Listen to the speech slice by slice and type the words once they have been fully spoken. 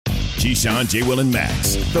Keyshawn, J. Will, and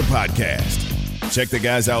Max, the podcast. Check the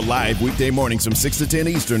guys out live weekday mornings from 6 to 10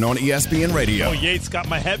 Eastern on ESPN Radio. Oh, Yates got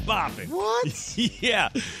my head bopping. What? Yeah.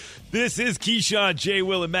 This is Keyshawn, J.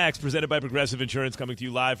 Will, and Max, presented by Progressive Insurance, coming to you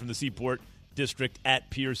live from the Seaport District at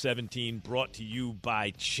Pier 17, brought to you by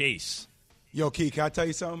Chase. Yo, Key, can I tell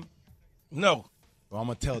you something? No. Well, I'm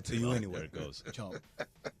going to tell it to you anyway. There it goes.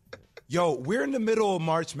 Yo, we're in the middle of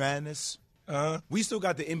March Madness. We still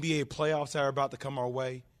got the NBA playoffs that are about to come our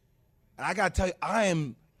way. And I got to tell you, I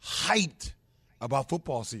am hyped about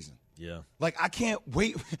football season. Yeah. Like, I can't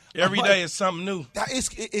wait. Every day is something new.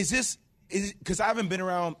 Because I haven't been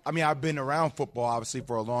around – I mean, I've been around football, obviously,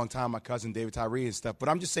 for a long time, my cousin David Tyree and stuff. But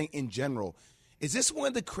I'm just saying in general, is this one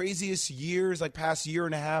of the craziest years, like past year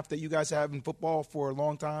and a half, that you guys have in football for a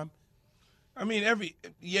long time? I mean,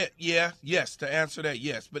 yes, to answer that,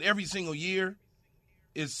 yes. But every single year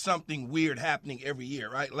is something weird happening every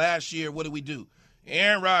year, right? Last year, what did we do?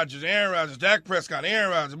 Aaron Rodgers, Dak Prescott,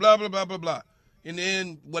 Aaron Rodgers, blah, blah, blah, blah, blah. And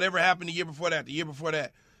then whatever happened the year before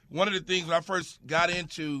that. One of the things when I first got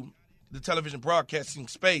into the television broadcasting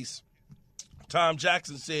space, Tom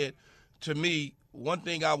Jackson said to me, one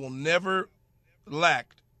thing I will never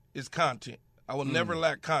lack is content. I will never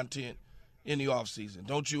lack content in the offseason.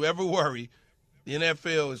 Don't you ever worry. The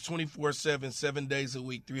NFL is 24/7, 7 days a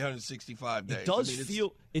week, 365 days. It does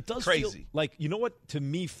crazy. feel like, you know what to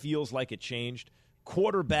me feels like it changed?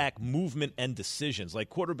 Quarterback movement and decisions.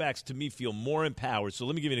 Like, quarterbacks to me feel more empowered. So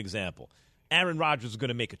let me give you an example. Aaron Rodgers was going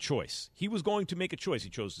to make a choice. He was going to make a choice. He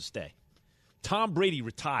chose to stay. Tom Brady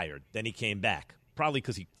retired. Then he came back, probably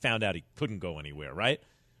because he found out he couldn't go anywhere, right?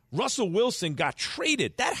 Russell Wilson got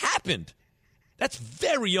traded. That happened. That's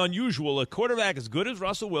very unusual. A quarterback as good as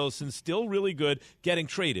Russell Wilson, still really good, getting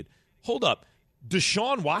traded. Hold up.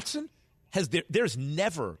 Deshaun Watson? There's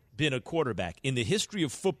never been a quarterback in the history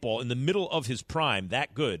of football in the middle of his prime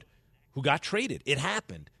that good who got traded. It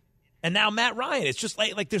happened. And now Matt Ryan. It's just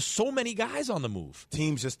like there's so many guys on the move.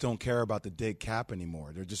 Teams just don't care about the dead cap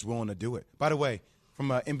anymore. They're just willing to do it. By the way,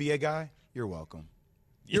 from an NBA guy, you're welcome.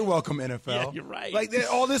 You're welcome, NFL. Yeah, you're right. Like,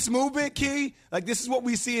 all this movement, Key, like, this is what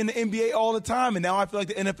we see in the NBA all the time, and now I feel like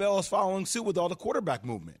the NFL is following suit with all the quarterback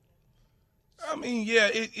movement. I mean, yeah,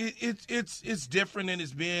 it's different than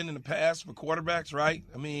it's been in the past for quarterbacks, right?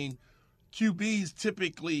 I mean, QBs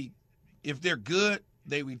typically, if they're good,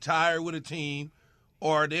 they retire with a team,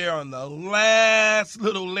 or they're on the last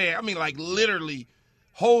little leg. I mean, like, literally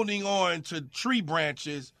holding on to tree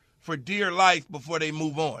branches for dear life before they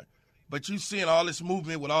move on. But you're seeing all this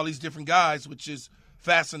movement with all these different guys, which is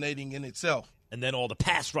fascinating in itself. And then all the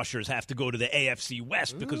pass rushers have to go to the AFC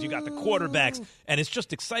West because you got the quarterbacks, and it's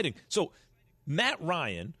just exciting. So Matt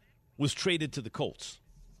Ryan was traded to the Colts.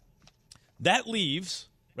 That leaves,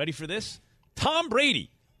 ready for this, Tom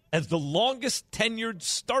Brady as the longest tenured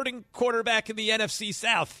starting quarterback in the NFC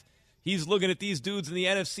South. He's looking at these dudes in the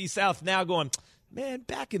NFC South now going, man,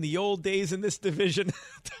 back in the old days in this division,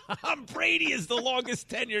 Tom Brady is the longest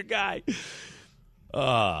tenured guy.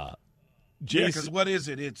 Because what is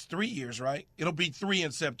it? It's 3 years, right? It'll be 3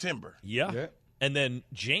 in September. Yeah. And then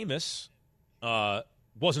Jameis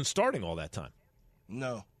wasn't starting all that time.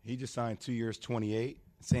 No. He just signed 2 years, 28.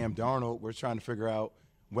 Sam Darnold, we're trying to figure out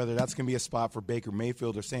whether that's going to be a spot for Baker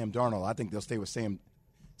Mayfield or Sam Darnold. I think they'll stay with Sam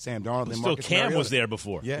Darnold. Then Still, Marcus Cam Mariota. was there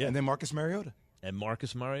before. Yeah, and then Marcus Mariota.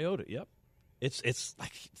 Yep. It's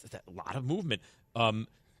like a lot of movement.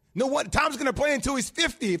 No, what? Tom's going to play until he's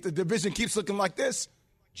 50 if the division keeps looking like this.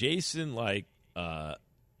 Jason, Bucks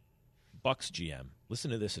GM,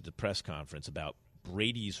 listen to this at the press conference about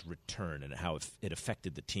Brady's return and how it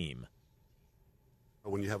affected the team.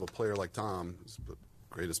 When you have a player like Tom, he's the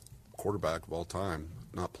greatest quarterback of all time,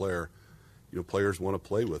 not player, players want to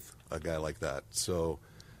play with a guy like that. So,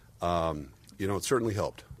 it certainly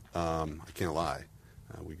helped. I can't lie.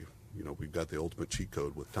 We've got the ultimate cheat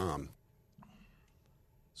code with Tom.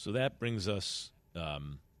 So that brings us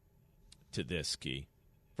to this, Key.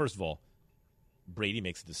 First of all, Brady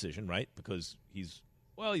makes a decision, right? Because he's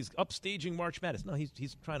upstaging March Madness. No,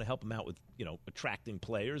 he's trying to help him out with, attracting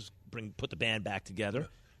players, put the band back together.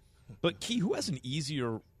 But, Key, who has an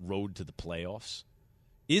easier road to the playoffs?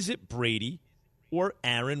 Is it Brady or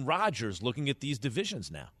Aaron Rodgers looking at these divisions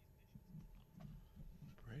now?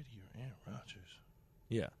 Brady or Aaron Rodgers?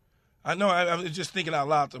 Yeah. I know. I was just thinking out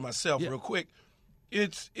loud to myself real quick.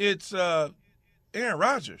 It's Aaron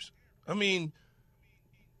Rodgers. I mean,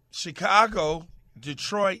 Chicago,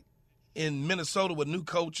 Detroit, and Minnesota with new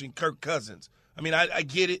coach and Kirk Cousins. I mean, I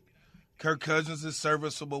get it. Kirk Cousins is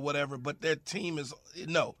serviceable, whatever, but their team is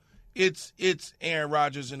no. It's Aaron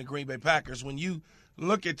Rodgers and the Green Bay Packers. When you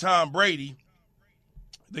look at Tom Brady,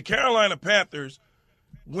 the Carolina Panthers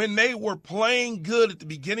when they were playing good at the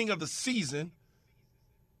beginning of the season,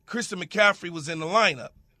 Christian McCaffrey was in the lineup.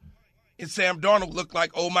 And Sam Darnold looked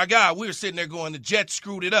like, oh, my God, we were sitting there going, the Jets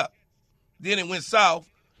screwed it up. Then it went south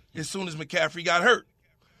as soon as McCaffrey got hurt.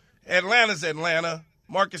 Atlanta's Atlanta.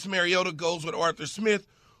 Marcus Mariota goes with Arthur Smith,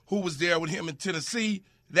 who was there with him in Tennessee.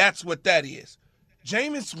 That's what that is.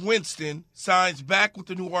 Jameis Winston signs back with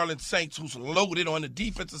the New Orleans Saints, who's loaded on the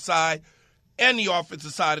defensive side and the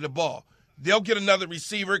offensive side of the ball. They'll get another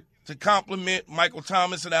receiver to complement Michael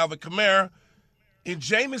Thomas and Alvin Kamara. And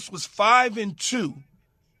Jameis was 5-2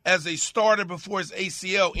 as a starter before his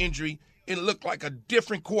ACL injury and looked like a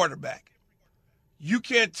different quarterback. You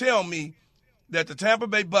can't tell me that the Tampa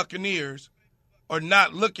Bay Buccaneers are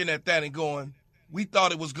not looking at that and going, we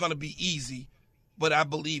thought it was going to be easy, but I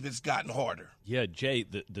believe it's gotten harder. Yeah, Jay,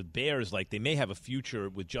 the Bears, like, they may have a future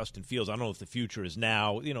with Justin Fields. I don't know if the future is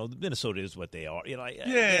now. You know, Minnesota is what they are. You know,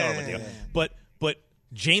 they are what they are. But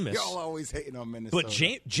Jameis. Y'all always hating on Minnesota. But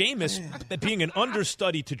Jameis, being an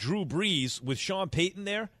understudy to Drew Brees with Sean Payton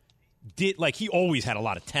there, he always had a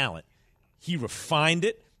lot of talent. He refined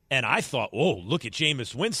it, and I thought, oh, look at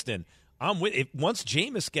Jameis Winston. I'm with it. Once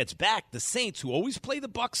Jameis gets back, the Saints, who always play the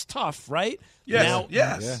Bucs tough, right?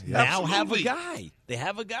 Yes, Now absolutely. have a guy. They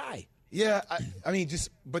have a guy. Yeah, I mean,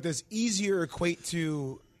 but does easier equate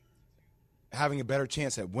to having a better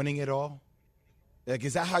chance at winning it all? Like,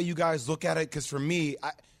 is that how you guys look at it? Because for me,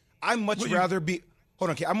 I'm much rather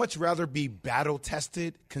be battle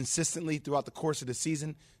tested consistently throughout the course of the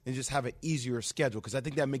season than just have an easier schedule, because I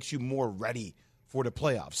think that makes you more ready for the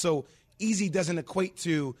playoffs. So easy doesn't equate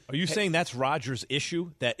to. Are you saying that's Rodgers'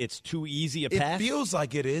 issue, that it's too easy a pass? It feels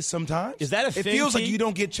like it is sometimes. Is that a thing? It feels like T? you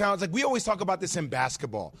don't get challenged. Like, we always talk about this in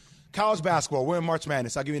basketball. College basketball, we're in March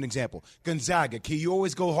Madness. I'll give you an example. Gonzaga, you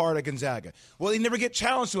always go hard at Gonzaga. Well, they never get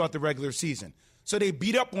challenged throughout the regular season. So they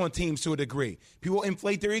beat up on teams to a degree. People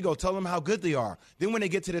inflate their ego, tell them how good they are. Then when they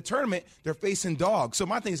get to the tournament, they're facing dogs. So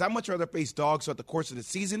my thing is, I'd much rather face dogs throughout the course of the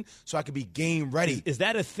season so I could be game ready. Is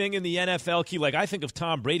that a thing in the NFL, Key? Like, I think of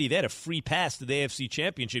Tom Brady. They had a free pass to the AFC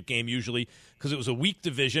Championship game usually because it was a weak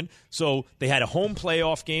division. So they had a home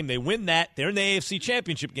playoff game. They win that. They're in the AFC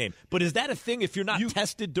Championship game. But is that a thing if you're not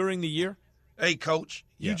tested during the year? Hey, Coach,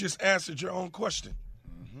 you just answered your own question.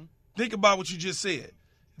 Mm-hmm. Think about what you just said.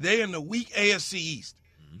 They're in the weak AFC East.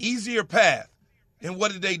 Easier path. And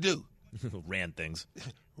what did they do? Ran things.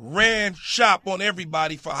 Ran shop on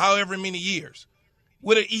everybody for however many years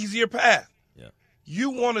with an easier path. Yeah. You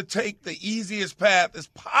want to take the easiest path as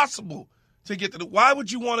possible to get to the – why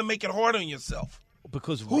would you want to make it hard on yourself?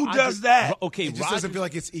 Because who does that? Okay, it just doesn't feel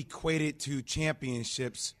like it's equated to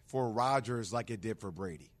championships for Rodgers like it did for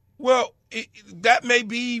Brady. Well, that may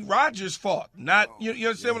be Rodgers' fault. Not you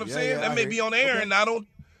understand what I'm saying? That may be on Aaron. Okay.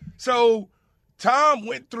 So Tom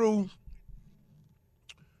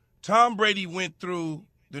Brady went through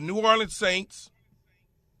the New Orleans Saints,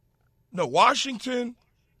 Washington,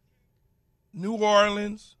 New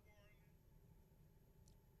Orleans,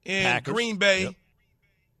 and Packers. Green Bay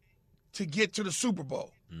to get to the Super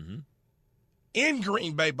Bowl. Mm-hmm. In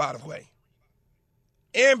Green Bay, by the way.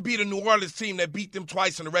 And beat a New Orleans team that beat them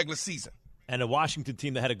twice in the regular season. And a Washington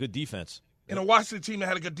team that had a good defense. And a Washington team that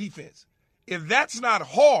had a good defense. If that's not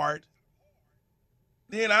hard,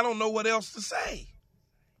 then I don't know what else to say.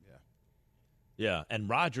 Yeah, and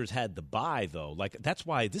Rodgers had the bye, though. Like, that's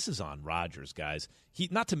why this is on Rodgers, guys.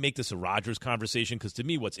 Not to make this a Rodgers conversation, because to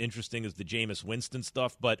me what's interesting is the Jameis Winston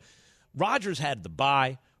stuff, but Rodgers had the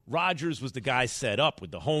bye. Rodgers was the guy set up with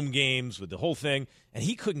the home games, with the whole thing, and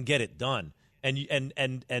he couldn't get it done.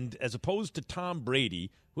 And as opposed to Tom Brady,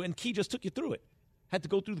 who, and Key just took you through it, had to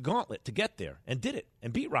go through the gauntlet to get there and did it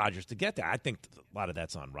and beat Rodgers to get there. I think a lot of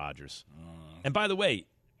that's on Rodgers. And by the way,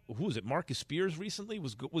 who was it? Marcus Spears recently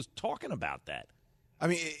was talking about that. I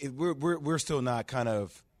mean, we're still not kind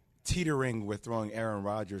of teetering with throwing Aaron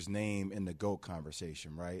Rodgers' name in the GOAT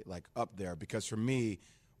conversation, right? Like, up there, because for me,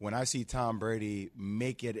 when I see Tom Brady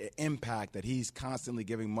make it an impact that he's constantly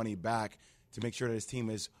giving money back to make sure that his team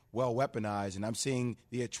is well weaponized, and I'm seeing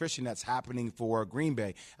the attrition that's happening for Green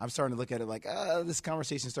Bay, I'm starting to look at it like, this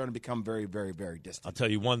conversation is starting to become very, very, very distant. I'll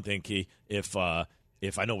tell you one thing, Key. If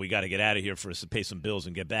I know we got to get out of here for us to pay some bills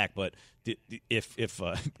and get back, but if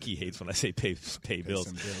Key hates when I say pay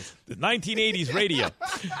bills. The 1980s radio.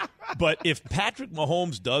 But if Patrick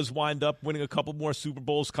Mahomes does wind up winning a couple more Super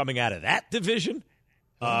Bowls coming out of that division,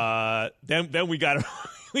 then we got to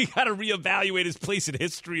reevaluate his place in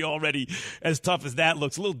history already, as tough as that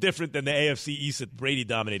looks. A little different than the AFC East that Brady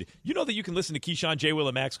dominated. You know that you can listen to Keyshawn, J. Will,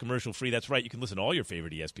 and Max commercial free. That's right. You can listen to all your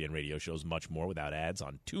favorite ESPN radio shows, much more, without ads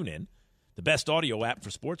on TuneIn, the best audio app for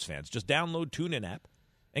sports fans. Just download TuneIn app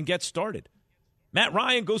and get started. Matt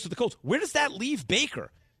Ryan goes to the Colts. Where does that leave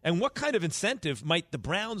Baker? And what kind of incentive might the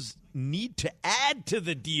Browns need to add to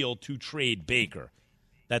the deal to trade Baker?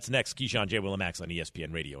 That's next. Keyshawn, J. Will, and Max on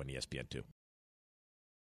ESPN Radio and ESPN2.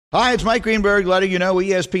 Hi, it's Mike Greenberg letting you know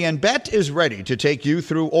ESPN Bet is ready to take you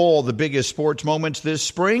through all the biggest sports moments this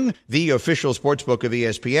spring. The official sportsbook of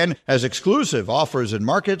ESPN has exclusive offers and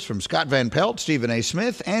markets from Scott Van Pelt, Stephen A.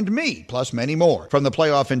 Smith, and me, plus many more. From the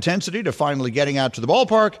playoff intensity to finally getting out to the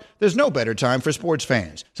ballpark, there's no better time for sports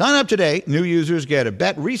fans. Sign up today. New users get a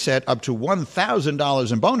bet reset up to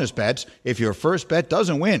 $1,000 in bonus bets if your first bet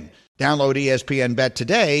doesn't win. Download ESPN Bet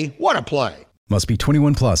today. What a play. Must be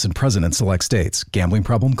 21 plus and present in select states. Gambling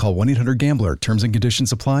problem? Call 1-800-GAMBLER. Terms and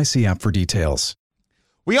conditions apply. See app for details.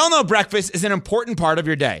 We all know breakfast is an important part of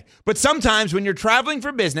your day. But sometimes when you're traveling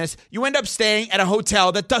for business, you end up staying at a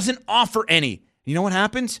hotel that doesn't offer any. You know what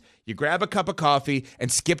happens? You grab a cup of coffee and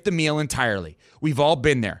skip the meal entirely. We've all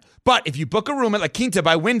been there. But if you book a room at La Quinta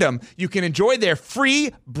by Wyndham, you can enjoy their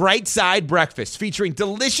free Bright Side breakfast featuring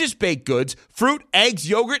delicious baked goods, fruit, eggs,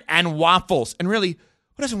 yogurt, and waffles. And really,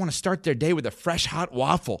 who doesn't want to start their day with a fresh, hot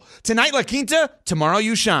waffle? Tonight, La Quinta, tomorrow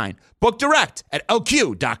you shine. Book direct at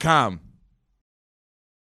LQ.com.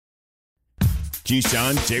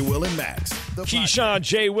 Keyshawn, J. Will, and Max. Keyshawn,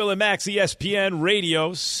 J. Will, and Max, ESPN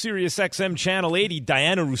Radio, Sirius XM Channel 80.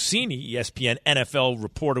 Dianna Russini, ESPN NFL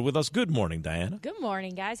reporter with us. Good morning, Dianna. Good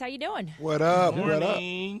morning, guys. How you doing? What up?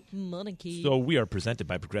 Morning. Morning, Key. So we are presented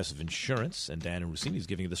by Progressive Insurance, and Dianna Russini is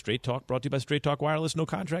giving you the Straight Talk, brought to you by Straight Talk Wireless. No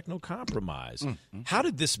contract, no compromise. Mm-hmm. How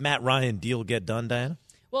did this Matt Ryan deal get done, Dianna?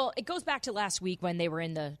 Well, it goes back to last week when they were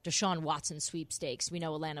in the Deshaun Watson sweepstakes. We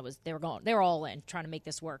know Atlanta they were all in trying to make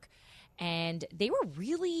this work. And they were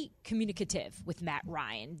really communicative with Matt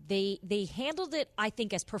Ryan. They handled it, I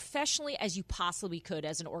think, as professionally as you possibly could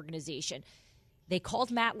as an organization. They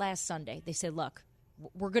called Matt last Sunday. They said, look,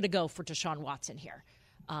 we're going to go for Deshaun Watson here.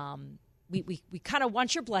 We kind of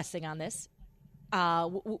want your blessing on this.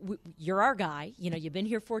 You're our guy. You know, you've been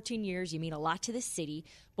here 14 years. You mean a lot to this city.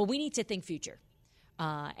 But we need to think future.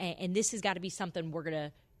 And this has got to be something we're going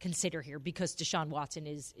to consider here because Deshaun Watson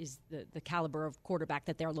is the caliber of quarterback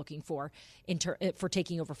that they're looking for for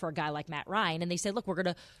taking over for a guy like Matt Ryan. And they said, look, we're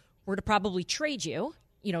gonna probably trade you.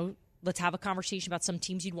 You know, let's have a conversation about some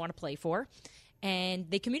teams you'd want to play for. And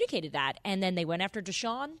they communicated that. And then they went after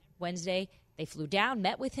Deshaun Wednesday. They flew down,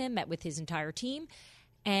 met with his entire team.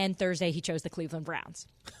 And Thursday he chose the Cleveland Browns.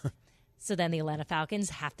 So then the Atlanta Falcons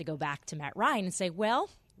have to go back to Matt Ryan and say, well,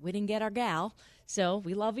 we didn't get our gal, so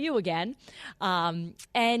we love you again. And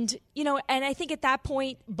I think at that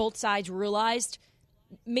point, both sides realized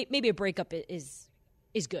maybe a breakup is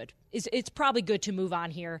good. It's probably good to move on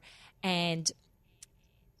here. And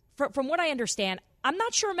from what I understand, I'm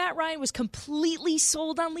not sure Matt Ryan was completely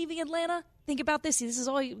sold on leaving Atlanta. Think about this. This is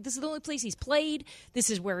the only place he's played. This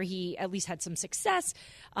is where he at least had some success.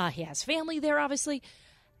 He has family there, obviously.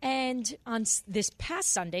 And on this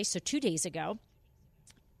past Sunday, so 2 days ago,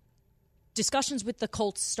 discussions with the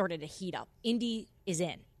Colts started to heat up. Indy is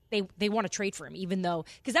in. They want to trade for him, even though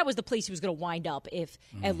 – because that was the place he was going to wind up if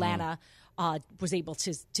Atlanta was able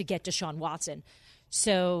to get Deshaun Watson.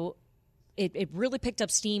 So it really picked up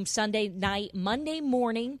steam Sunday night. Monday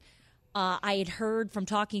morning, I had heard from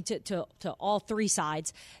talking to all three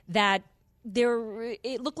sides that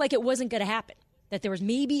it looked like it wasn't going to happen, that there was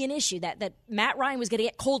maybe an issue, that Matt Ryan was going to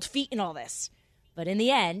get cold feet in all this. But in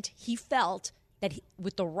the end, he felt – that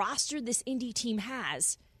with the roster this Indy team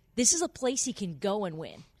has, this is a place he can go and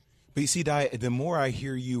win. But you see, the more I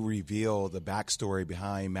hear you reveal the backstory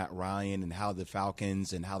behind Matt Ryan and how the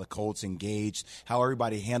Falcons and how the Colts engaged, how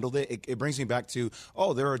everybody handled it, it brings me back to,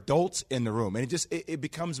 there are adults in the room. And it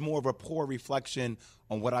becomes more of a poor reflection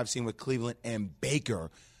on what I've seen with Cleveland and Baker.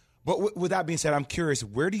 But with that being said, I'm curious,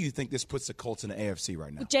 where do you think this puts the Colts in the AFC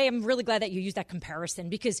right now? Jay, I'm really glad that you used that comparison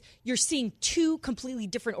because you're seeing two completely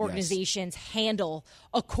different organizations handle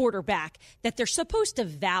a quarterback that they're supposed to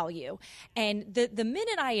value. And the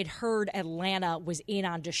minute I had heard Atlanta was in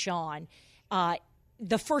on Deshaun,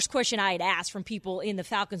 the first question I had asked from people in the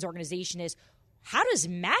Falcons organization is, how does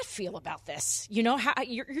Matt feel about this? You know,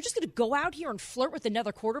 you're just going to go out here and flirt with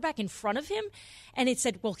another quarterback in front of him? And it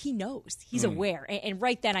said, well, he knows. He's aware. And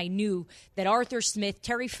right then I knew that Arthur Smith,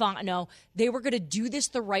 Terry Fontenot, they were going to do this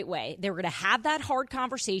the right way. They were going to have that hard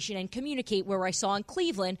conversation and communicate where I saw in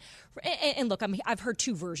Cleveland. And look, I've heard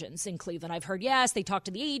two versions in Cleveland. I've heard, yes, they talked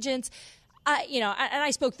to the agents. And I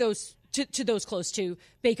spoke to those close to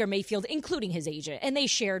Baker Mayfield, including his agent. And they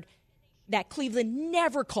shared that Cleveland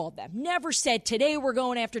never called them, never said, today we're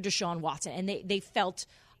going after Deshaun Watson. And they felt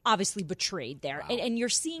obviously betrayed there. Wow. And you're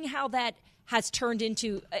seeing how has turned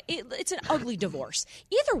into it's an ugly divorce.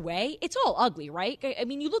 Either way, it's all ugly, right? I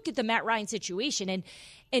mean, you look at the Matt Ryan situation,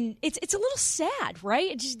 and it's a little sad,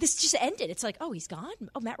 right? This just ended. It's like, oh, he's gone.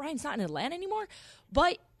 Oh, Matt Ryan's not in Atlanta anymore.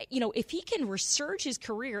 But if he can resurge his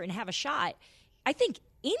career and have a shot, I think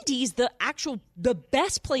Indy's the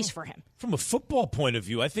best place for him. From a football point of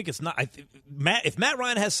view, I think it's not. If Matt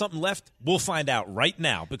Ryan has something left, we'll find out right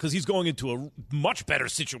now because he's going into a much better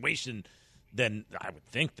situation than I would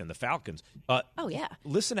think than the Falcons. Oh yeah.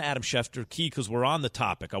 Listen to Adam Schefter, Key, because we're on the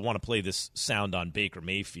topic. I want to play this sound on Baker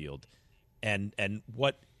Mayfield and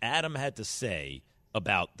what Adam had to say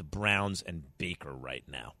about the Browns and Baker right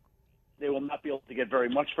now. They will not be able to get very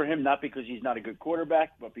much for him, not because he's not a good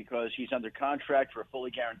quarterback, but because he's under contract for a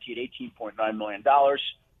fully guaranteed $18.9 million.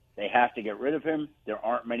 They have to get rid of him. There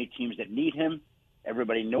aren't many teams that need him.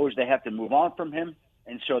 Everybody knows they have to move on from him,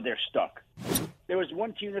 and so they're stuck. There was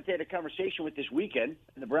one team that they had a conversation with this weekend,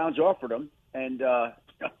 and the Browns offered him, and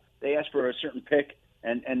they asked for a certain pick,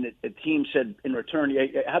 and the team said in return,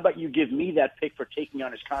 how about you give me that pick for taking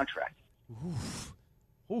on his contract? Oof.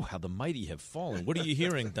 Oh, how the mighty have fallen. What are you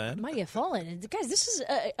hearing, Dan? Mighty have fallen. Guys, this is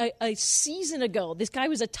a season ago. This guy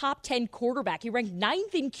was a top 10 quarterback. He ranked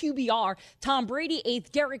 9th in QBR. Tom Brady,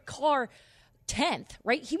 8th. Derek Carr, 10th,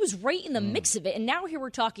 right? He was right in the mix of it. And now here we're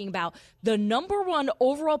talking about the number 1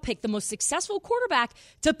 overall pick, the most successful quarterback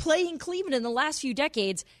to play in Cleveland in the last few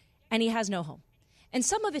decades, and he has no home. And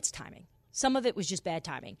some of it's timing. Some of it was just bad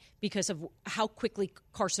timing because of how quickly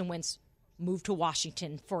Carson Wentz moved to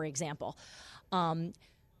Washington, for example.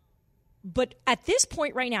 But at this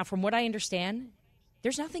point right now, from what I understand,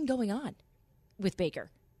 there's nothing going on with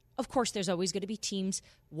Baker. Of course, there's always going to be teams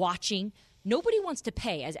watching. Nobody wants to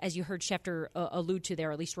pay, as you heard Schefter allude to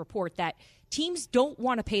there, at least report, that teams don't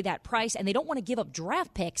want to pay that price, and they don't want to give up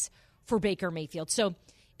draft picks for Baker Mayfield. So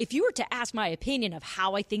if you were to ask my opinion of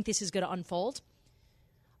how I think this is going to unfold,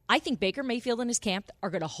 I think Baker Mayfield and his camp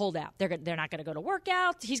are going to hold out. They're not going to go to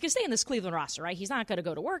workouts. He's going to stay in this Cleveland roster, right? He's not going to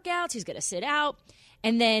go to workouts. He's going to sit out.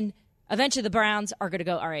 And then eventually the Browns are going to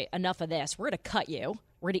go, all right, enough of this. We're going to cut you.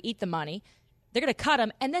 We're going to eat the money. They're going to cut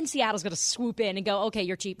him, and then Seattle's going to swoop in and go, okay,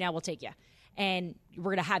 you're cheap now, we'll take you. And we're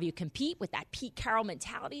going to have you compete with that Pete Carroll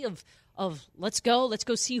mentality of let's go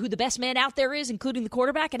see who the best man out there is, including the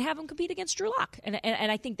quarterback, and have him compete against Drew Lock. And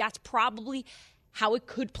I think that's probably how it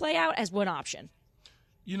could play out as one option.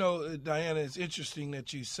 You know, Dianna, it's interesting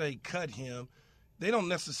that you say cut him. They don't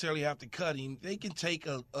necessarily have to cut him. They can take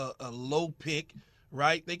a low pick,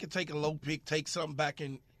 right? They can take a low pick, take something back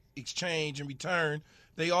in exchange and return.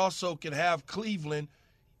 They also could have Cleveland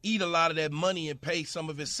eat a lot of that money and pay some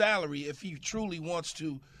of his salary if he truly wants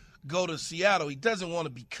to go to Seattle. He doesn't want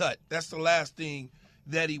to be cut. That's the last thing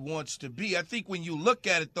that he wants to be. I think when you look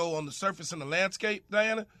at it, though, on the surface and the landscape,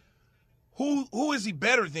 Dianna, who is he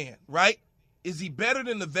better than, right? Is he better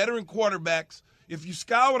than the veteran quarterbacks? If you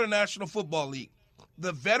scour the National Football League,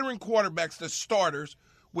 the veteran quarterbacks, the starters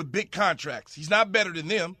with big contracts, he's not better than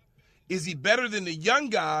them. Is he better than the young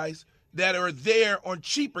guys that are there on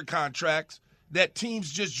cheaper contracts that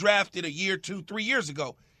teams just drafted a year, 2, 3 years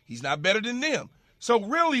ago? He's not better than them. So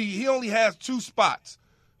really, he only has 2 spots,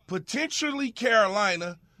 potentially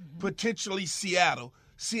Carolina, potentially Seattle.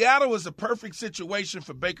 Seattle is a perfect situation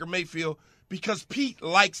for Baker Mayfield because Pete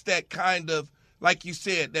likes that kind of, like you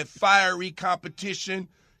said, that fiery competition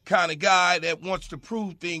kind of guy that wants to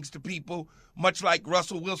prove things to people, much like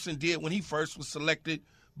Russell Wilson did when he first was selected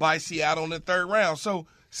by Seattle in the 3rd round. So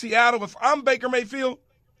Seattle, if I'm Baker Mayfield,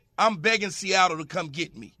 I'm begging Seattle to come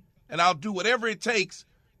get me, and I'll do whatever it takes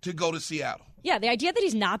to go to Seattle. Yeah, the idea that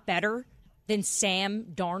he's not better than Sam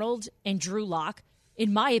Darnold and Drew Lock,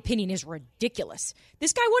 in my opinion, is ridiculous.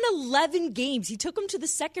 This guy won 11 games. He took them to the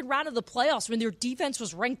 2nd round of the playoffs when their defense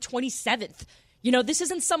was ranked 27th. You know, this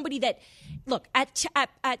isn't somebody that, look, at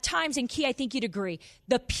times, and Key, I think you'd agree,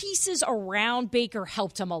 the pieces around Baker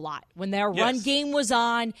helped him a lot. When their run game was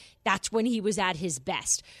on, that's when he was at his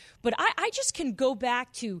best. But I just can go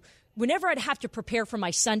back to whenever I'd have to prepare for my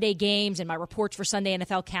Sunday games and my reports for Sunday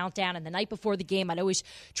NFL Countdown, and the night before the game, I'd always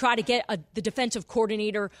try to get the defensive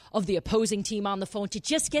coordinator of the opposing team on the phone to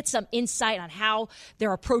just get some insight on how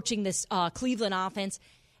they're approaching this Cleveland offense.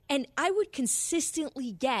 And I would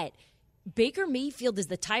consistently get Baker Mayfield is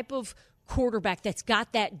the type of quarterback that's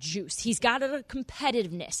got that juice. He's got a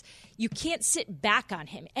competitiveness. You can't sit back on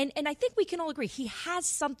him. And I think we can all agree he has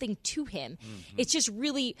something to him. Mm-hmm. It's just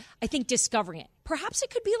really, I think, discovering it. Perhaps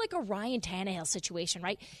it could be like a Ryan Tannehill situation,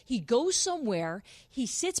 right? He goes somewhere, he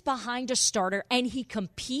sits behind a starter, and he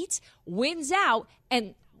competes, wins out,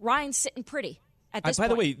 and Ryan's sitting pretty at this point.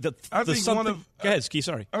 By the way, go ahead, Ski,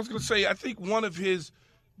 sorry. I was going to say, I think one of his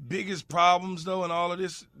biggest problems, though, in all of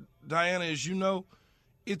this, Dianna, as you know,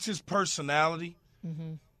 it's his personality.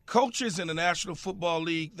 Mm-hmm. Coaches in the National Football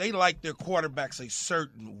League, they like their quarterbacks a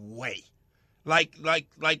certain way. Like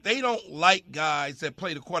they don't like guys that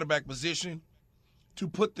play the quarterback position to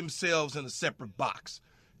put themselves in a separate box.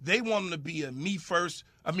 They want them to be a me first.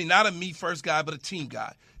 I mean, not a me first guy, but a team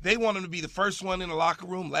guy. They want him to be the first one in the locker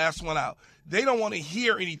room, last one out. They don't want to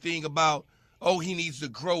hear anything about, oh, he needs to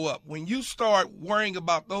grow up. When you start worrying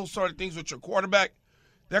about those sort of things with your quarterback,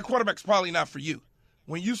 that quarterback's probably not for you.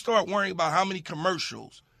 When you start worrying about how many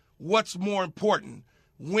commercials, what's more important,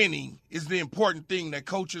 winning is the important thing that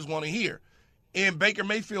coaches want to hear. And Baker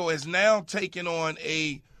Mayfield has now taken on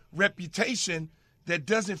a reputation that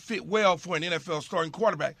doesn't fit well for an NFL starting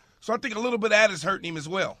quarterback. So I think a little bit of that is hurting him as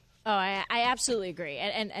well. Oh, I absolutely agree,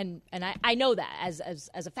 and I know that as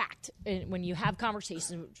a fact. When you have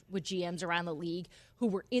conversations with GMs around the league who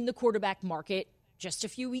were in the quarterback market just a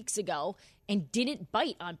few weeks ago and didn't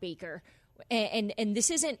bite on Baker, and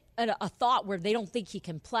this isn't a thought where they don't think he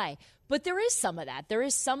can play, but there is some of that. There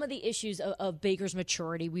is some of the issues of Baker's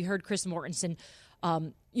maturity. We heard Chris Mortensen,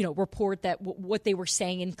 report that what they were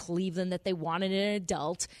saying in Cleveland, that they wanted an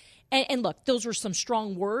adult, and look, those were some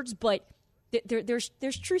strong words, but there's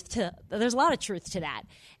truth to. There's a lot of truth to that,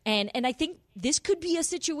 and I think this could be a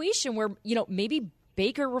situation where maybe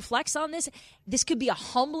Baker reflects on this. This could be a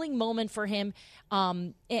humbling moment for him,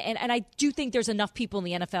 and I do think there's enough people in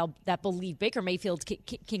the NFL that believe Baker Mayfield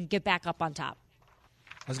can get back up on top.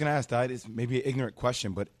 I was going to ask that. It's maybe an ignorant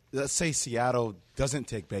question, but let's say Seattle doesn't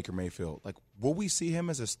take Baker Mayfield. Like, will we see him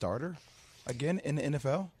as a starter again in the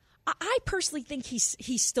NFL? I personally think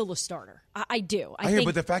he's still a starter. I do. I hear,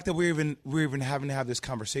 but the fact that we're even having to have this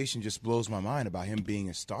conversation just blows my mind about him being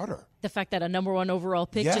a starter. The fact that a number 1 overall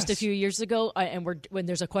pick just a few years ago, and when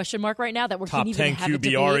there's a question mark right now that we're top 10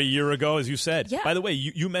 QBR a year ago, as you said. Yeah. By the way,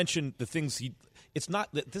 you mentioned the things it's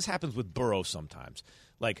not that this happens with Burrow sometimes.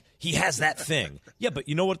 Like, he has that thing. Yeah, but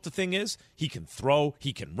you know what the thing is? He can throw,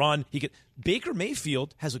 he can run, Baker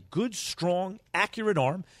Mayfield has a good, strong, accurate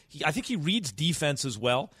arm. I think he reads defense as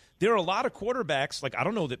well. There are a lot of quarterbacks, like I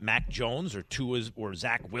don't know that Mac Jones or Tua or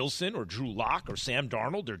Zach Wilson or Drew Lock or Sam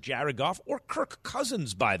Darnold or Jared Goff or Kirk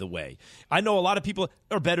Cousins, by the way. I know a lot of people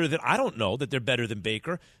are better than – I don't know that they're better than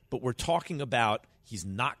Baker, but we're talking about he's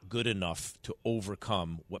not good enough to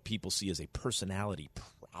overcome what people see as a personality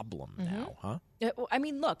problem now, huh? I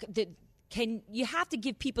mean, look, you have to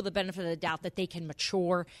give people the benefit of the doubt that they can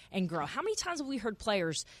mature and grow. How many times have we heard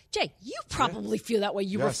players, Jay, you probably feel that way.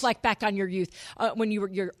 You reflect back on your youth when you were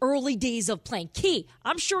your early days of playing. Key,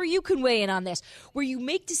 I'm sure you can weigh in on this, where you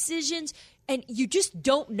make decisions and you just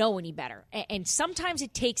don't know any better. And sometimes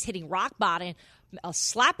it takes hitting rock bottom, a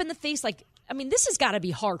slap in the face. Like, I mean, this has got to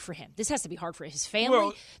be hard for him. This has to be hard for his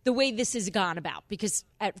family, the way this has gone about. Because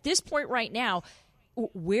at this point right now,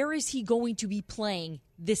 where is he going to be playing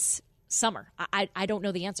this summer? I don't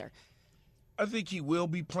know the answer. I think he will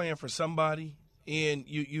be playing for somebody. And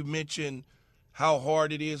you mentioned how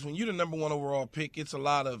hard it is. When you're the number 1 overall pick, it's a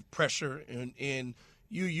lot of pressure. And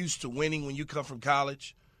you're used to winning when you come from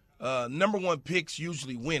college. Number 1 picks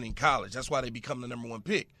usually win in college. That's why they become the number 1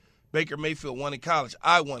 pick. Baker Mayfield won in college.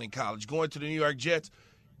 I won in college. Going to the New York Jets,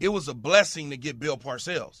 it was a blessing to get Bill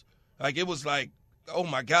Parcells. Like, it was like, oh,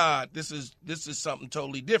 my God, this is something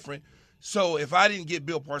totally different. So if I didn't get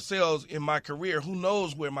Bill Parcells in my career, who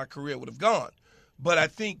knows where my career would have gone. But I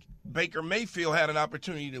think Baker Mayfield had an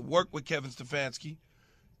opportunity to work with Kevin Stefanski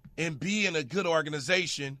and be in a good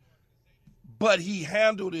organization, but he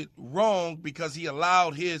handled it wrong because he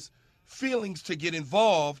allowed his feelings to get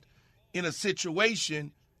involved in a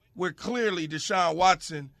situation where clearly Deshaun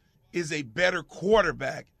Watson is a better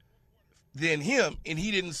quarterback than him, and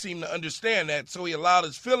he didn't seem to understand that, so he allowed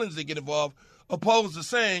his feelings to get involved, opposed to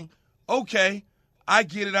saying, okay, I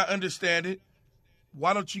get it, I understand it.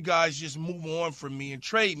 Why don't you guys just move on from me and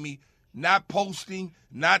trade me, not posting,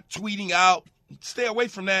 not tweeting out, stay away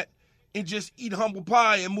from that, and just eat humble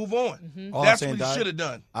pie and move on. Mm-hmm. That's what he should have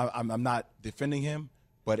done. I'm not defending him,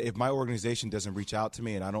 but if my organization doesn't reach out to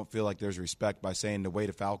me and I don't feel like there's respect by saying the way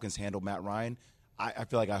the Falcons handled Matt Ryan, I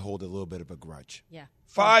feel like I hold a little bit of a grudge. Yeah.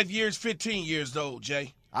 5 years, 15 years though,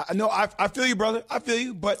 Jay. I feel you, brother. I feel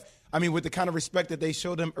you. But, I mean, with the kind of respect that they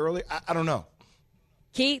showed him earlier, I don't know.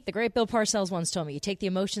 Key, the great Bill Parcells once told me, you take the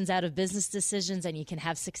emotions out of business decisions and you can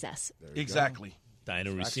have success. Exactly.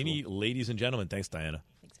 Dianna Russini, ladies and gentlemen. Thanks, Dianna.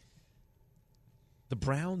 Thanks. The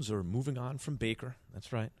Browns are moving on from Baker.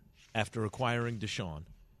 That's right. After acquiring Deshaun.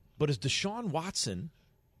 But is Deshaun Watson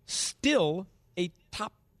still a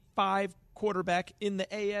top 5 quarterback in the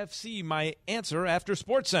AFC? My answer after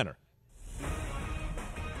SportsCenter.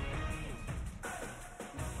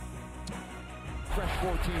 Fresh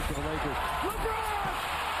 14 for the Lakers. LeBron!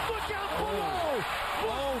 Look out below!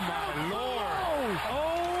 Oh, my Lord.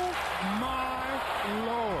 Oh, my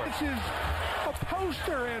Lord. This is a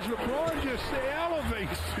poster as LeBron just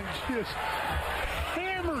elevates and just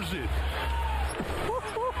hammers it.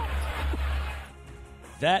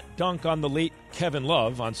 That dunk on the late Kevin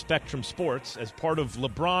Love on Spectrum Sports as part of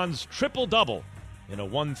LeBron's triple-double in a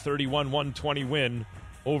 131-120 win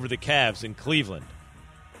over the Cavs in Cleveland.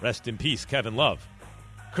 Rest in peace, Kevin Love.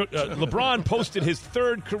 LeBron posted his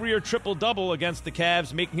third career triple-double against the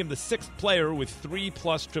Cavs, making him the sixth player with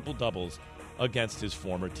 3+ triple-doubles against his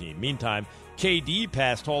former team. Meantime, KD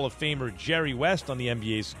passed Hall of Famer Jerry West on the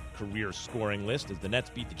NBA's career scoring list as the Nets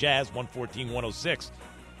beat the Jazz 114-106.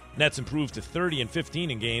 Nets improved to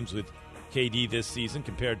 30-15 in games with KD this season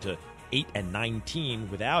compared to 8-19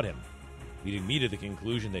 without him, leading me to the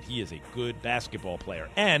conclusion that he is a good basketball player.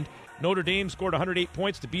 And Notre Dame scored 108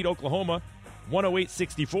 points to beat Oklahoma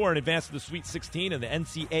 108-64 and advanced to the Sweet 16 in the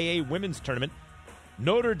NCAA Women's Tournament.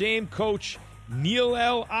 Notre Dame coach Neil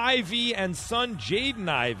L. Ivey and son Jaden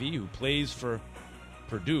Ivey, who plays for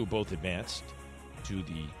Purdue, both advanced to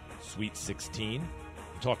the Sweet 16.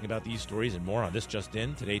 Talking about these stories and more on This Just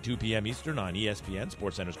In, today 2 p.m. Eastern on ESPN.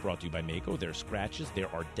 SportsCenter is brought to you by Mako. There are scratches,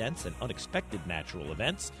 there are dents, and unexpected natural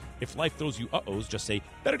events. If life throws you uh-ohs, just say,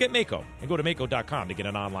 better get Mako, and go to Mako.com to get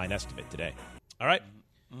an online estimate today. All right?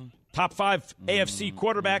 Top 5 AFC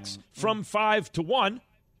quarterbacks from 5 to 1.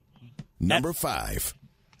 Number 5.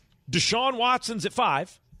 Deshaun Watson's at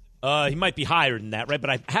 5. He might be higher than that, right?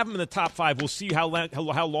 But I have him in the top 5. We'll see how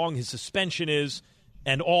long his suspension is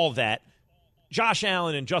and all that. Josh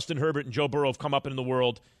Allen and Justin Herbert and Joe Burrow have come up in the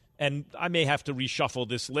world, and I may have to reshuffle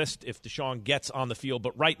this list if Deshaun gets on the field,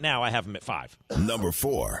 but right now I have him at 5. Number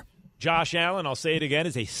 4. Josh Allen, I'll say it again,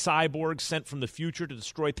 is a cyborg sent from the future to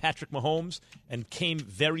destroy Patrick Mahomes and came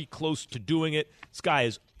very close to doing it. This guy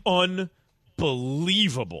is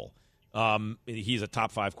unbelievable. He's a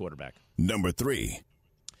top 5 quarterback. Number 3.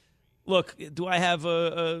 Look, do I have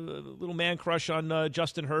a little man crush on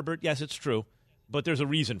Justin Herbert? Yes, it's true, but there's a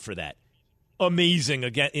reason for that. Amazing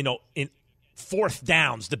again, in fourth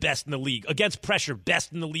downs, the best in the league. Against pressure,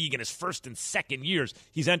 best in the league in his first and second years.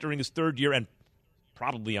 He's entering his third year and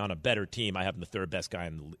probably on a better team. I have him the third best guy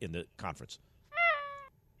in the conference.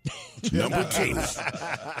 Number 2.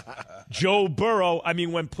 Joe Burrow. I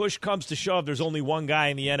mean, when push comes to shove, there's only one guy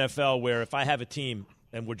in the NFL where if I have a team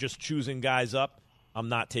and we're just choosing guys up,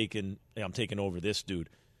 I'm taking over this dude.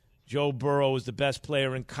 Joe Burrow is the best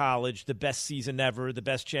player in college, the best season ever, the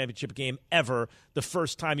best championship game ever. The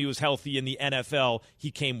first time he was healthy in the NFL, he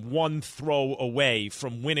came one throw away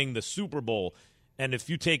from winning the Super Bowl. And if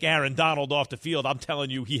you take Aaron Donald off the field, I'm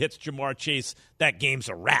telling you, he hits Jamar Chase, that game's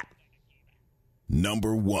a wrap.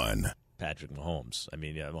 Number 1. Patrick Mahomes. I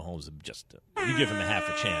mean, Mahomes is just, you give him a half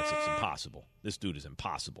a chance, it's impossible. This dude is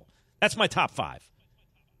impossible. That's my top 5.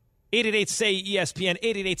 888-SAY-ESPN,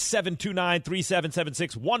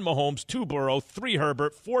 888-729-3776. 1 Mahomes, 2 Burrow, 3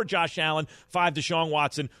 Herbert, 4 Josh Allen, 5 Deshaun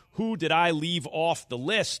Watson. Who did I leave off the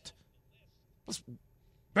list?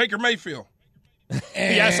 Baker Mayfield.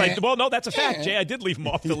 Yes, well, no, that's a fact, Jay. I did leave him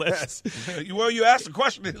off the list. Well, you asked the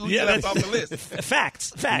question. Who you left off the list?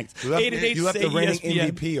 Facts. You left the reigning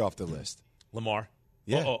MVP off the list. Lamar?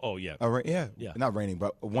 Yeah. Oh yeah. Yeah. Not reigning,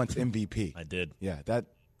 but once MVP. I did. Yeah,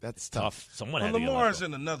 that's tough. Someone had to Lamar's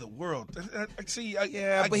in another world. See,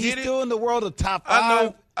 but he's get still in the world of top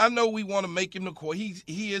 5. I know we want to make him the quarterback.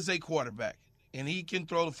 He is a quarterback, and he can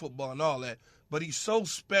throw the football and all that. But he's so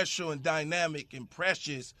special and dynamic and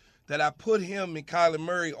precious that I put him and Kyler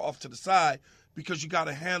Murray off to the side because you got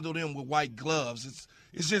to handle them with white gloves.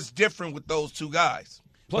 It's just different with those two guys.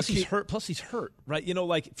 Plus he's hurt, right?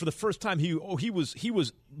 Like for the first time,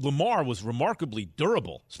 Lamar was remarkably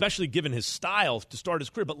durable, especially given his style to start his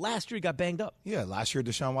career. But last year he got banged up. Yeah, last year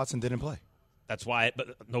Deshaun Watson didn't play. That's why,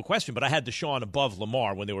 but no question. But I had Deshaun above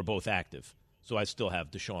Lamar when they were both active, so I still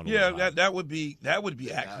have Deshaun. Yeah, that would be accurate. That would be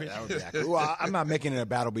accurate. Well, I'm not making it a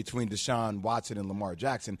battle between Deshaun Watson and Lamar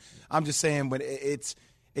Jackson. I'm just saying, but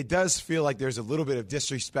it does feel like there's a little bit of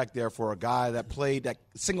disrespect there for a guy that played that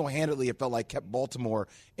single-handedly, it felt like, kept Baltimore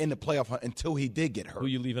in the playoff hunt until he did get hurt. Who are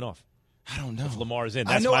you leaving off? I don't know. If Lamar's in,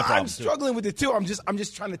 that's I know, my problem. I'm struggling with it too. I'm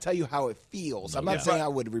just trying to tell you how it feels. I'm not saying I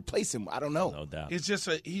would replace him. I don't know. No doubt. It's just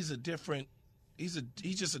he's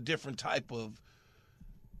just a different type of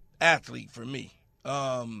athlete for me.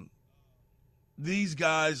 These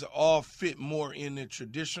guys all fit more in the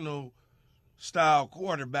traditional style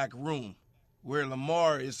quarterback room, where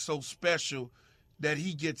Lamar is so special that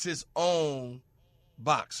he gets his own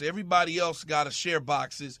box. Everybody else got to share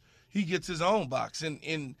boxes. He gets his own box.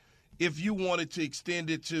 And if you wanted to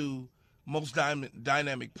extend it to most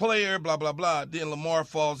dynamic player, blah, blah, blah. Then Lamar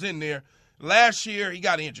falls in there. Last year, he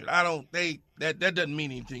got injured. That doesn't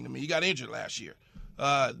mean anything to me. He got injured last year.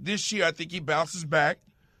 This year, I think he bounces back.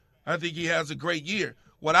 I think he has a great year.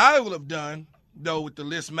 What I would have done, though, with the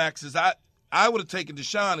list, Max, is I would have taken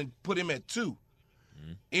Deshaun and put him at 2.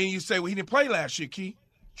 Mm-hmm. And you say, well, he didn't play last year, Key.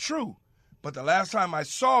 True. But the last time I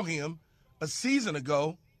saw him a season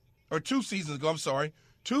ago, or 2 seasons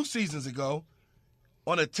ago,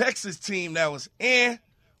 on a Texas team that was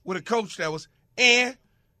with a coach that was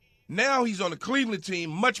now he's on a Cleveland team,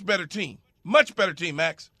 much better team,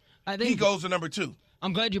 Max. I think he goes to number 2.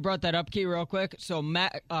 I'm glad you brought that up, Key, real quick. So,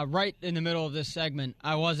 Matt, right in the middle of this segment,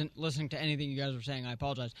 I wasn't listening to anything you guys were saying. I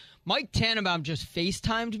apologize. Mike Tannenbaum just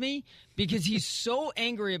FaceTimed me because he's so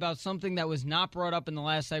angry about something that was not brought up in the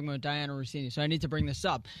last segment with Dianna Russini. So I need to bring this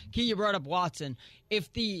up. Key, you brought up Watson.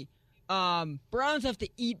 If the Browns have to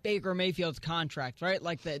eat Baker Mayfield's contract, right?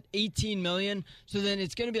 Like the $18 million. So then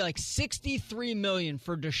it's going to be like $63 million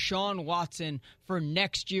for Deshaun Watson for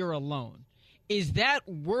next year alone. Is that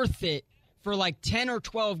worth it for like 10 or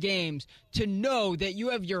 12 games to know that you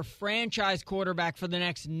have your franchise quarterback for the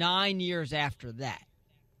next 9 years after that?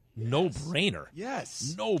 No brainer.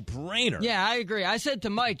 Yes. No brainer. Yeah, I agree. I said to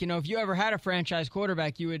Mike, if you ever had a franchise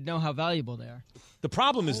quarterback, you would know how valuable they are. The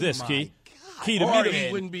problem is this, Key. Key, to or me,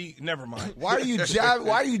 he wouldn't be. Never mind. Why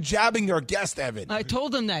are you jabbing your guest, Evan? I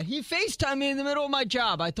told him that. He FaceTimed me in the middle of my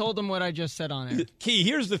job. I told him what I just said on air. Key,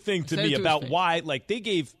 here's the thing to me about why, like, they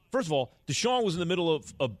gave, first of all, Deshaun was in the middle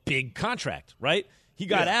of a big contract, right? He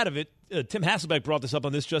got out of it. Tim Hasselbeck brought this up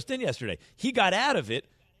on This Just In yesterday. He got out of it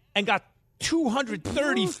and got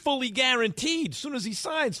 $230 fully guaranteed as soon as he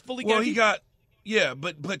signs, fully guaranteed. Well, he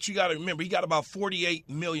got, but you got to remember, he got about $48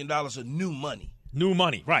 million of new money. New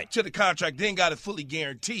money, right. To the contract, then got it fully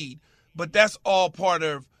guaranteed. But that's all part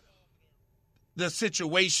of the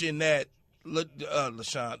situation that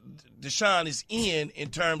Deshaun is in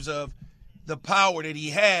terms of the power that he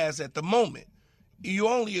has at the moment. You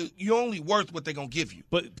only worth what they're going to give you.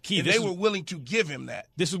 But, Key, they were willing to give him that.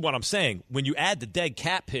 This is what I'm saying. When you add the dead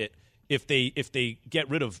cap hit, if they get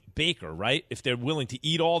rid of Baker, right, if they're willing to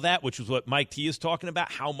eat all that, which is what Mike T is talking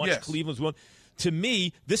about, how much Cleveland's willing. To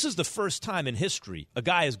me, this is the first time in history a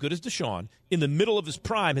guy as good as Deshaun, in the middle of his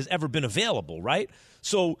prime, has ever been available, right?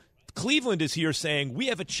 So Cleveland is here saying we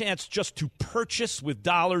have a chance just to purchase with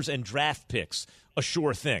dollars and draft picks a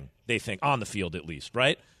sure thing, they think, on the field at least,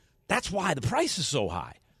 right? That's why the price is so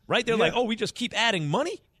high, right? They're like, we just keep adding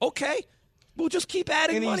money? Okay, we'll just keep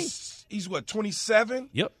adding money. He's what, 27?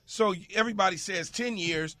 Yep. So everybody says 10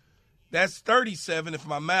 years. That's 37 if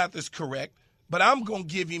my math is correct. But I'm going to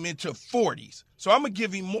give him into 40s. So I'm going to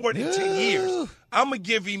give him more than 10 years. I'm going to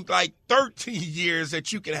give him like 13 years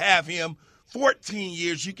that you can have him, 14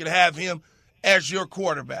 years you can have him as your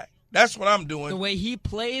quarterback. That's what I'm doing. The way he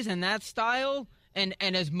plays in that style, and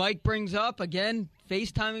as Mike brings up, again,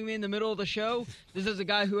 FaceTiming me in the middle of the show, this is a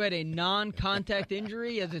guy who had a non-contact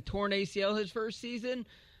injury as a torn ACL his first season.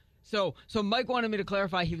 So Mike wanted me to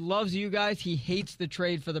clarify, he loves you guys. He hates the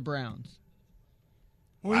trade for the Browns.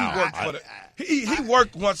 Well, he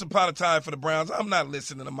worked once upon a time for the Browns. I'm not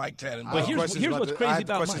listening to Mike Tannenbaum. But here's what's crazy I have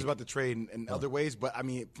about questions Mike. about the trade in other ways, but I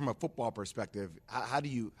mean, from a football perspective, how do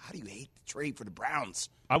you hate the trade for the Browns?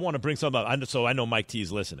 I want to bring something up, so I know Mike T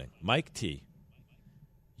is listening. Mike T,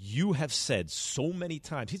 you have said so many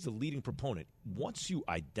times, he's the leading proponent. Once you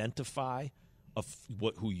identify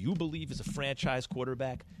who you believe is a franchise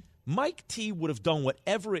quarterback, Mike T would have done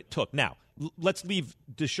whatever it took. Now, let's leave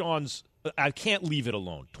Deshaun's. I can't leave it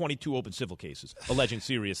alone. 22 open civil cases alleging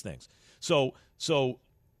serious things. So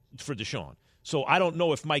for Deshaun. So I don't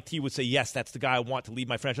know if Mike T would say, yes, that's the guy I want to lead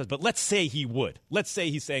my franchise. But let's say he would. Let's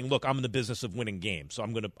say he's saying, look, I'm in the business of winning games, so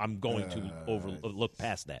I'm going to overlook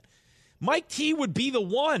past that. Mike T would be the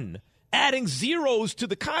one adding zeros to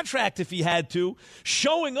the contract if he had to,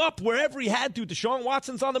 showing up wherever he had to. Deshaun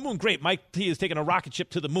Watson's on the moon. Great. Mike T is taking a rocket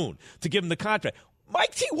ship to the moon to give him the contract.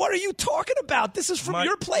 Mike T, what are you talking about? This is from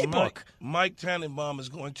your playbook. Mike Tannenbaum is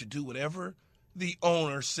going to do whatever the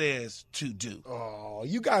owner says to do. Oh,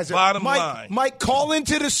 you guys are bottom line. Mike, call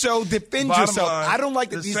into the show, defend bottom yourself. Line, I don't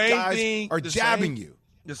like that these guys are jabbing you.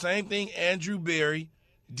 The same thing Andrew Berry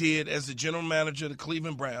did as the general manager of the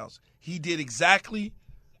Cleveland Browns. He did exactly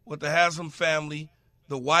what the Haslam family,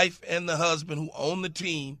 the wife and the husband who owned the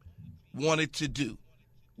team, wanted to do,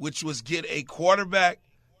 which was get a quarterback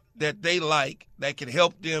that they like that could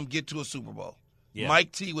help them get to a Super Bowl. Yeah.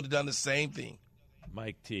 Mike T would have done the same thing.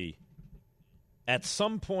 Mike T. At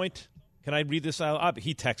some point, can I read this out?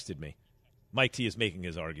 He texted me. Mike T is making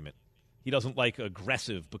his argument. He doesn't like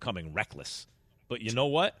aggressive becoming reckless. But you know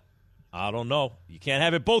what? I don't know. You can't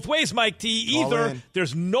have it both ways, Mike T. Either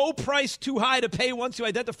there's no price too high to pay once you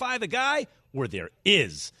identify the guy, or there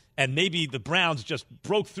is. And maybe the Browns just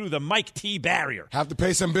broke through the Mike T barrier. Have to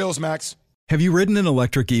pay some bills, Max. Have you ridden an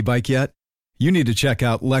electric e-bike yet? You need to check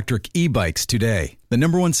out Electric E-Bikes today, the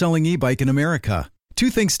 #1 selling e-bike in America. Two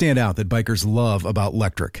things stand out that bikers love about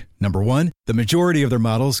Electric. Number one, the majority of their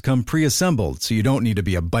models come pre-assembled, so you don't need to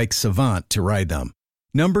be a bike savant to ride them.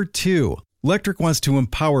 Number two, Electric wants to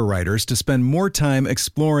empower riders to spend more time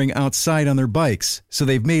exploring outside on their bikes, so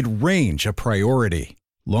they've made range a priority.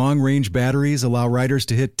 Long-range batteries allow riders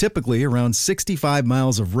to hit typically around 65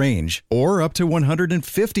 miles of range, or up to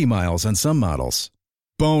 150 miles on some models.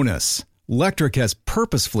 Bonus, Electric has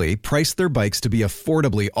purposefully priced their bikes to be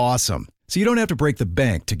affordably awesome, so you don't have to break the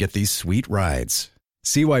bank to get these sweet rides.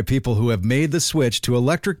 See why people who have made the switch to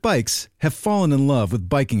electric bikes have fallen in love with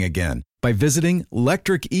biking again by visiting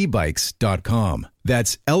lectricebikes.com.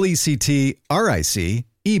 That's LECTRIC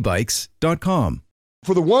ebikes.com.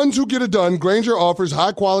 For the ones who get it done, Grainger offers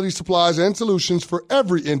high-quality supplies and solutions for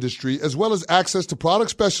every industry, as well as access to product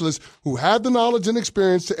specialists who have the knowledge and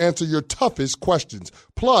experience to answer your toughest questions.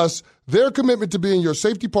 Plus, their commitment to being your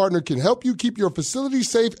safety partner can help you keep your facility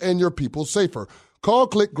safe and your people safer. Call,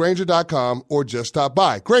 click Grainger.com, or just stop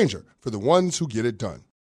by. Grainger, for the ones who get it done.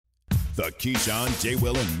 The Keyshawn, J.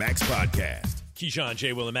 Will, and Max podcast. Keyshawn,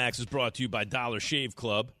 J. Will, and Max is brought to you by Dollar Shave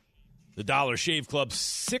Club. The Dollar Shave Club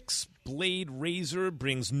 6-blade razor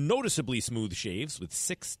brings noticeably smooth shaves with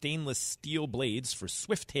 6 stainless steel blades for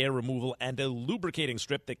swift hair removal and a lubricating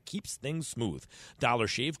strip that keeps things smooth. Dollar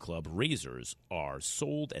Shave Club razors are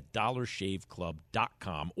sold at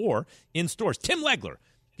dollarshaveclub.com or in stores. Tim Legler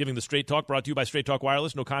giving the Straight Talk, brought to you by Straight Talk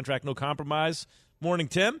Wireless. No contract, no compromise. Morning,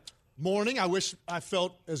 Tim. Morning. I wish I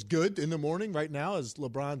felt as good in the morning right now as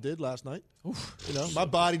LeBron did last night. Oof. You know, my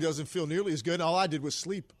body doesn't feel nearly as good. All I did was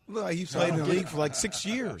sleep. Look, he played in the league for like 6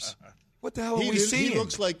 years. What the hell are we seeing?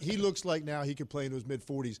 He looks like now he could play in his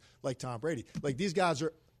mid-40s like Tom Brady. Like, these guys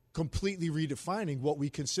are completely redefining what we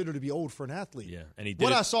consider to be old for an athlete. Yeah, and he did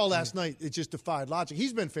what I saw last night, it just defied logic.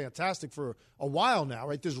 He's been fantastic for a while now,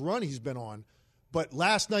 right? This run he's been on. But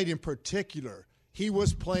last night in particular, he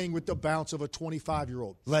was playing with the bounce of a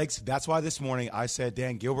 25-year-old. Legs, that's why this morning I said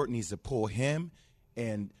Dan Gilbert needs to pull him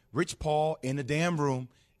and Rich Paul in the damn room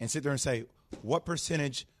and sit there and say, what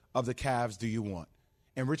percentage of the Cavs do you want?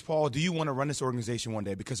 And Rich Paul, do you want to run this organization one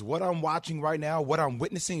day? Because what I'm watching right now, what I'm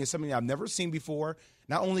witnessing is something I've never seen before.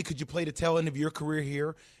 Not only could you play the tail end of your career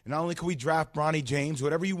here, and not only could we draft Bronny James,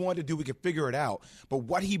 whatever you want to do, we could figure it out. But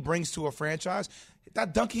what he brings to a franchise,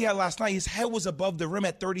 that dunk he had last night, his head was above the rim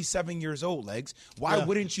at 37 years old, Legs. Why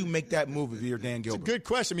wouldn't you make that move if you're Dan Gilbert? It's a good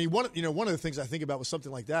question. I mean, one of the things I think about with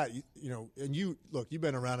something like that, and you've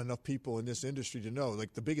been around enough people in this industry to know,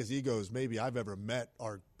 like, the biggest egos maybe I've ever met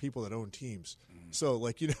are people that own teams. So,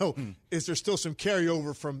 is there still some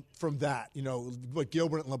carryover from that? What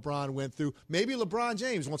Gilbert and LeBron went through. Maybe LeBron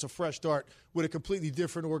James wants a fresh start with a completely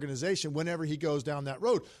different organization whenever he goes down that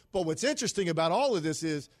road. But what's interesting about all of this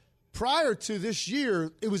is, prior to this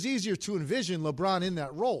year, it was easier to envision LeBron in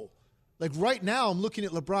that role. Like, right now, I'm looking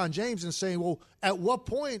at LeBron James and saying, well, at what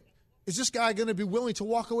point is this guy going to be willing to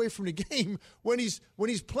walk away from the game when he's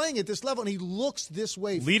playing at this level and he looks this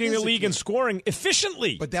way leading physically? the league in scoring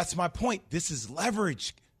efficiently? But that's my point. This is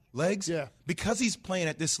leverage, Legs. Yeah. Because he's playing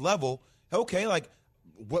at this level, okay,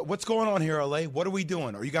 what's going on here, LA? What are we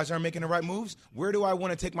doing? Are you guys aren't making the right moves? Where do I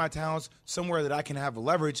want to take my talents somewhere that I can have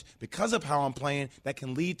leverage because of how I'm playing that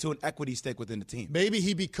can lead to an equity stake within the team? Maybe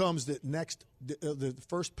he becomes the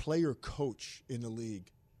first player coach in the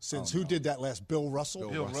league since who did that last? Bill Russell?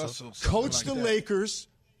 Bill Russell. Coach the Lakers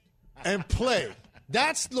and play.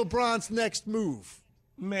 That's LeBron's next move.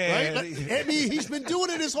 Man. Right? I mean, he's been doing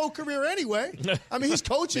it his whole career anyway. I mean, he's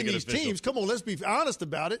coaching these teams. Come on, let's be honest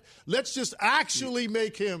about it. Let's just actually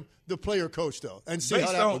make him the player coach, though, and see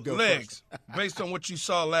how that would go. Legs, based on what you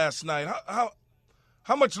saw last night,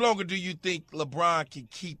 how much longer do you think LeBron can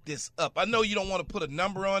keep this up? I know you don't want to put a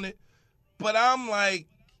number on it, but I'm like,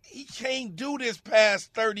 he can't do this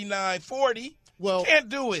past 39, 40. Well, can't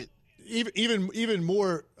do it. Even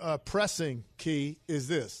more pressing, Key, is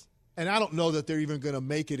this. And I don't know that they're even going to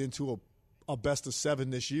make it into a best of 7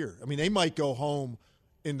 this year. I mean, they might go home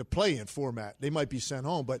in the play-in format. They might be sent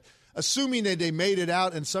home. But assuming that they made it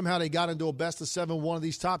out and somehow they got into a best of 7, one of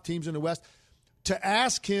these top teams in the West, to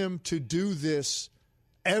ask him to do this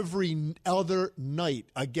every other night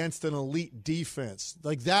against an elite defense,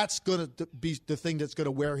 like, that's going to be the thing that's going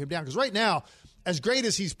to wear him down. Because right now, as great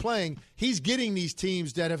as he's playing, he's getting these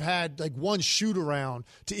teams that have had like one shoot around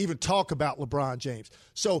to even talk about LeBron James.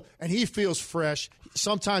 So, and he feels fresh.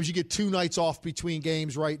 Sometimes you get 2 nights off between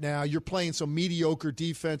games right now. You're playing some mediocre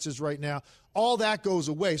defenses right now. All that goes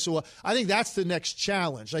away. So I think that's the next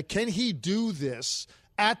challenge. Like, can he do this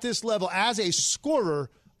at this level as a scorer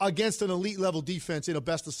against an elite level defense in a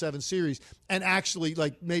best-of-7 series and actually,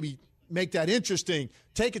 like, maybe make that interesting,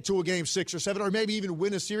 take it to a game 6 or 7, or maybe even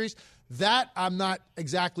win a series? That I'm not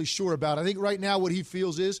exactly sure about. I think right now what he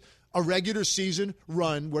feels is a regular season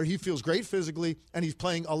run where he feels great physically, and he's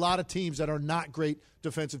playing a lot of teams that are not great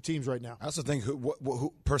defensive teams right now. I also think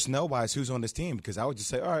who personnel-wise, who's on this team? Because I would just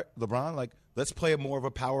say, all right, LeBron, like, let's play more of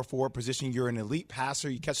a power forward position. You're an elite passer.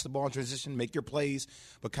 You catch the ball in transition, make your plays,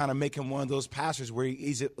 but kind of make him one of those passers where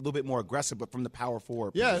he's a little bit more aggressive, but from the power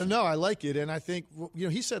forward position. Yeah, no, I like it. And I think,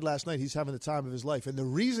 he said last night he's having the time of his life. And the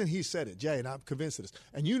reason he said it, Jay, and I'm convinced of this,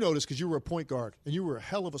 and you noticed because you were a point guard and you were a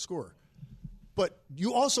hell of a scorer. But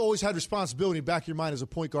you also always had responsibility in the back of your mind as a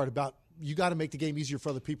point guard about you got to make the game easier for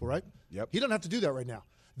other people, right? Yep. He doesn't have to do that right now.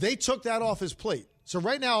 They took that off his plate. So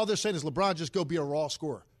right now all they're saying is LeBron, just go be a raw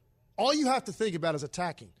scorer. All you have to think about is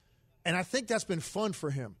attacking. And I think that's been fun for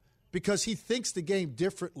him because he thinks the game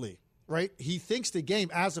differently, right? He thinks the game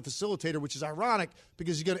as a facilitator, which is ironic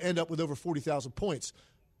because he's going to end up with over 40,000 points.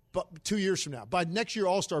 But 2 years from now, by next year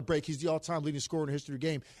All-Star break, he's the all-time leading scorer in the history of the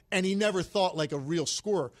game. And he never thought like a real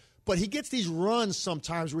scorer. But he gets these runs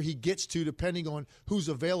sometimes where he gets to, depending on who's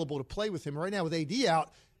available to play with him. Right now with AD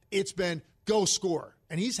out, it's been go score.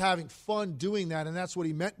 And he's having fun doing that, and that's what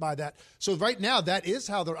he meant by that. So right now, that is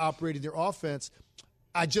how they're operating their offense.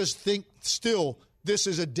 I just think still this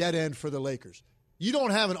is a dead end for the Lakers. You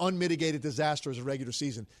don't have an unmitigated disaster as a regular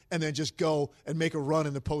season and then just go and make a run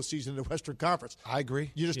in the postseason in the Western Conference. I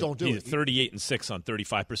agree. You just don't do it. 38-6 on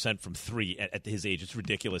 35% from 3 at his age. It's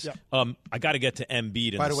ridiculous. Yeah. I got to get to Embiid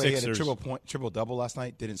and By the way, Sixers. he had a triple-double last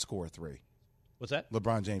night, didn't score 3. What's that?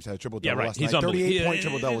 LeBron James had a triple-double right. last He's night. unbelievable. 38-point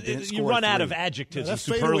triple-double, didn't score You run 3. out of adjectives and that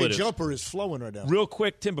fadeaway superlatives. jumper is flowing right now. Real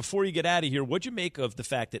quick, Tim, before you get out of here, what'd you make of the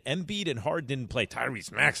fact that Embiid and Harden didn't play?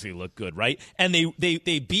 Tyrese Maxey looked good, right? And they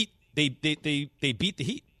beat the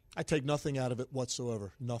Heat. I take nothing out of it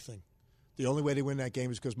whatsoever. Nothing. The only way they win that game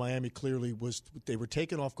is because Miami clearly they were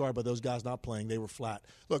taken off guard by those guys not playing. They were flat.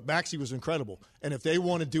 Look, Maxey was incredible. And if they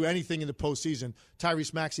want to do anything in the postseason,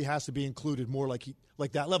 Tyrese Maxey has to be included more like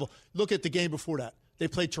that level. Look at the game before that. They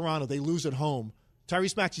played Toronto. They lose at home.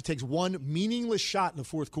 Tyrese Maxey takes one meaningless shot in the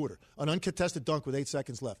fourth quarter, an uncontested dunk with 8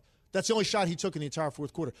 seconds left. That's the only shot he took in the entire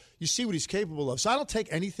fourth quarter. You see what he's capable of. So I don't take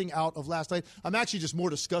anything out of last night. I'm actually just more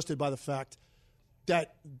disgusted by the fact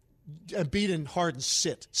that Embiid and Harden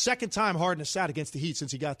sit. Second time Harden has sat against the Heat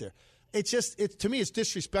since he got there. To me, it's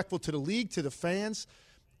disrespectful to the league, to the fans,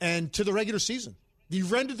 and to the regular season. You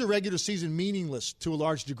rendered the regular season meaningless to a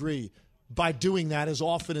large degree by doing that as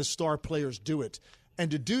often as star players do it. And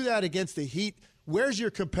to do that against the Heat, where's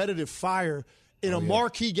your competitive fire in a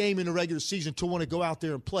marquee game in the regular season to want to go out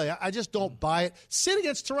there and play? I just don't buy it. Sit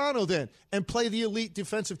against Toronto then and play the elite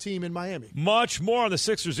defensive team in Miami. Much more on the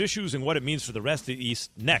Sixers issues and what it means for the rest of the East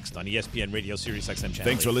next on ESPN Radio Sirius XM Channel.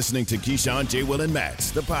 Thanks for listening to Keyshawn, J. Will, and Max,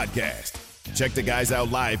 the podcast. Check the guys out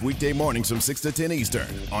live weekday mornings from 6 to 10 Eastern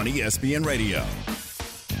on ESPN Radio.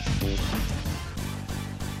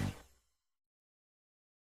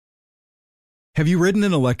 Have you ridden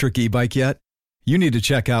an electric e-bike yet? You need to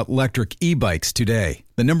check out Electric E-Bikes today,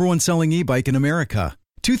 the #1 selling e-bike in America.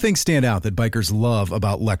 2 things stand out that bikers love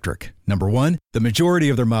about Electric. Number 1, the majority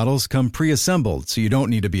of their models come pre-assembled, so you don't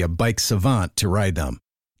need to be a bike savant to ride them.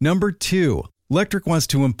 Number 2, Electric wants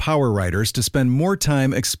to empower riders to spend more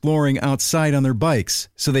time exploring outside on their bikes,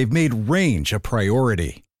 so they've made range a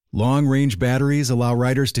priority. Long-range batteries allow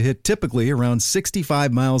riders to hit typically around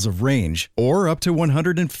 65 miles of range, or up to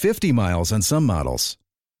 150 miles on some models.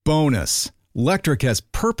 Bonus! Electric has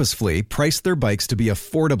purposefully priced their bikes to be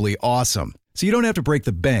affordably awesome, so you don't have to break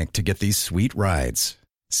the bank to get these sweet rides.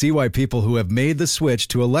 See why people who have made the switch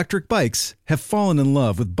to electric bikes have fallen in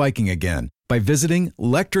love with biking again by visiting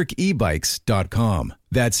lectricebikes.com.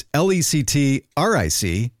 That's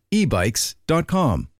LECTRIC ebikes.com.